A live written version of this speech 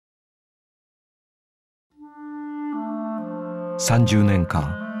30年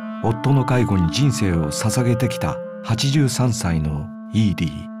間夫の介護に人生を捧げてきた83歳のイーデ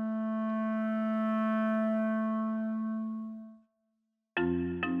ィ。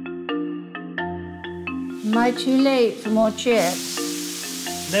Am I too late for more chips?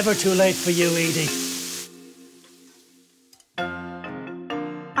 Never too late for you, Edie.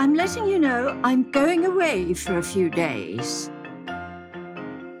 I'm letting you know I'm going away for a few days.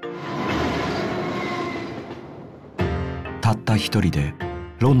 たった一人で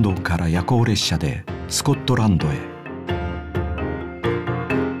ロンドンから夜行列車でスコットランドへ。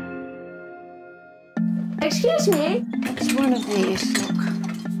Excuse me? It's one of these. Look.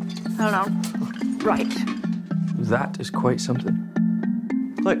 Hold on. Right. That is quite something.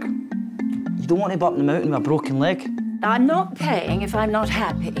 Look, you don't want to go up the mountain with a broken leg. I'm not paying if I'm not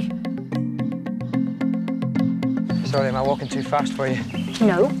happy. Sorry, am I walking too fast for you?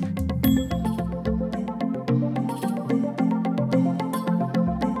 No.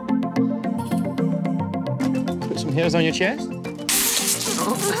 Put some hairs on your chest.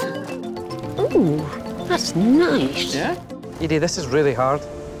 Ooh, that's nice. Yeah? Edie, this is really hard.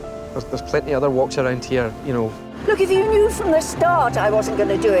 There's plenty of other walks around here, you know. Look, if you knew from the start I wasn't going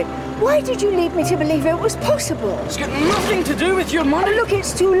to do it, why did you lead me to believe it was possible? It's got nothing to do with your money. Oh, look,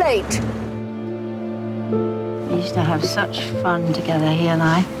 it's too late. We used to have such fun together, he and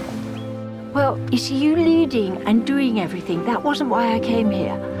I. Well, you see, you leading and doing everything, that wasn't why I came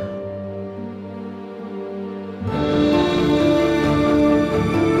here.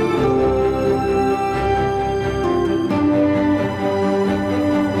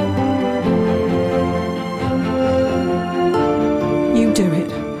 You do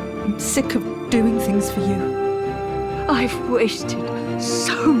it. I'm sick of doing things for you. I've wasted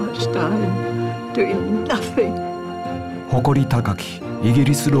so much time doing nothing. 誇り高きイギ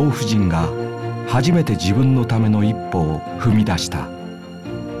リス老婦人が初めて自分のための一歩を踏み出した。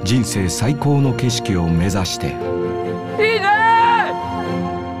人生最高の景色を目指して。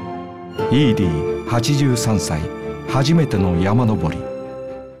イーディ83歳初めての山登り。